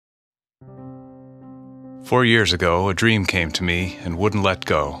4 years ago, a dream came to me and wouldn't let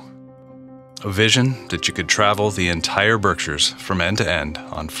go. A vision that you could travel the entire Berkshires from end to end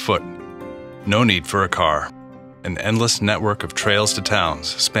on foot. No need for a car. An endless network of trails to towns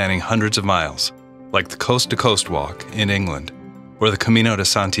spanning hundreds of miles, like the Coast to Coast Walk in England or the Camino de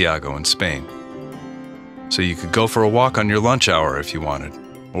Santiago in Spain. So you could go for a walk on your lunch hour if you wanted,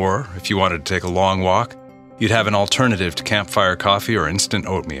 or if you wanted to take a long walk, you'd have an alternative to campfire coffee or instant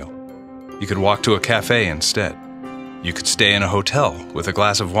oatmeal. You could walk to a cafe instead. You could stay in a hotel with a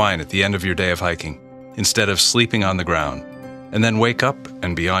glass of wine at the end of your day of hiking, instead of sleeping on the ground, and then wake up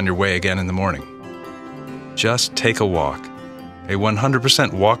and be on your way again in the morning. Just take a walk. A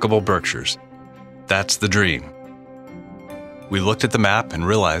 100% walkable Berkshires. That's the dream. We looked at the map and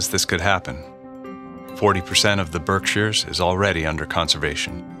realized this could happen. 40% of the Berkshires is already under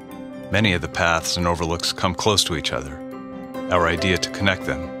conservation. Many of the paths and overlooks come close to each other. Our idea to connect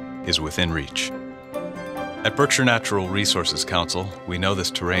them is within reach. At Berkshire Natural Resources Council, we know this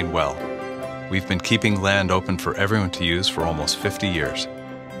terrain well. We've been keeping land open for everyone to use for almost 50 years,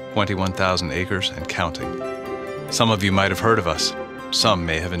 21,000 acres and counting. Some of you might have heard of us. Some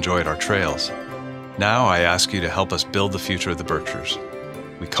may have enjoyed our trails. Now I ask you to help us build the future of the Berkshires.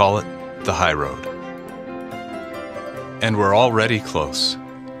 We call it the High Road. And we're already close.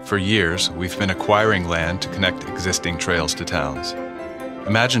 For years, we've been acquiring land to connect existing trails to towns.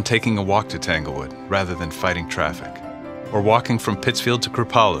 Imagine taking a walk to Tanglewood rather than fighting traffic, or walking from Pittsfield to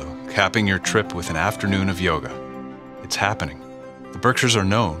Kripalu, capping your trip with an afternoon of yoga. It's happening. The Berkshires are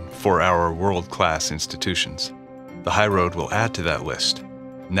known for our world-class institutions. The High Road will add to that list,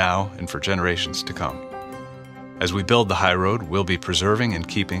 now and for generations to come. As we build the High Road, we'll be preserving and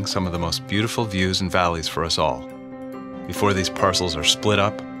keeping some of the most beautiful views and valleys for us all, before these parcels are split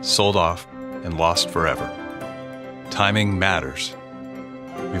up, sold off, and lost forever. Timing matters.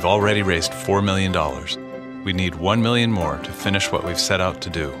 We've already raised $4 million. We need $1 million more to finish what we've set out to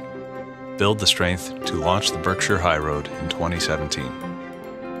do. Build the strength to launch the Berkshire High Road in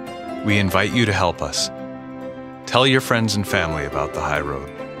 2017. We invite you to help us. Tell your friends and family about the High Road.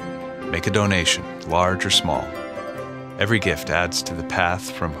 Make a donation, large or small. Every gift adds to the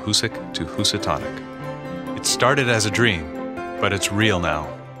path from Hoosick to Housatonic. It started as a dream, but it's real now.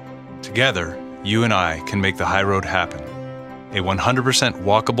 Together, you and I can make the High Road happen. A 100%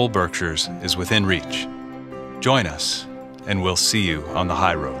 walkable Berkshires is within reach. Join us, and we'll see you on the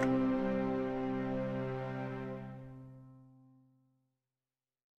High Road.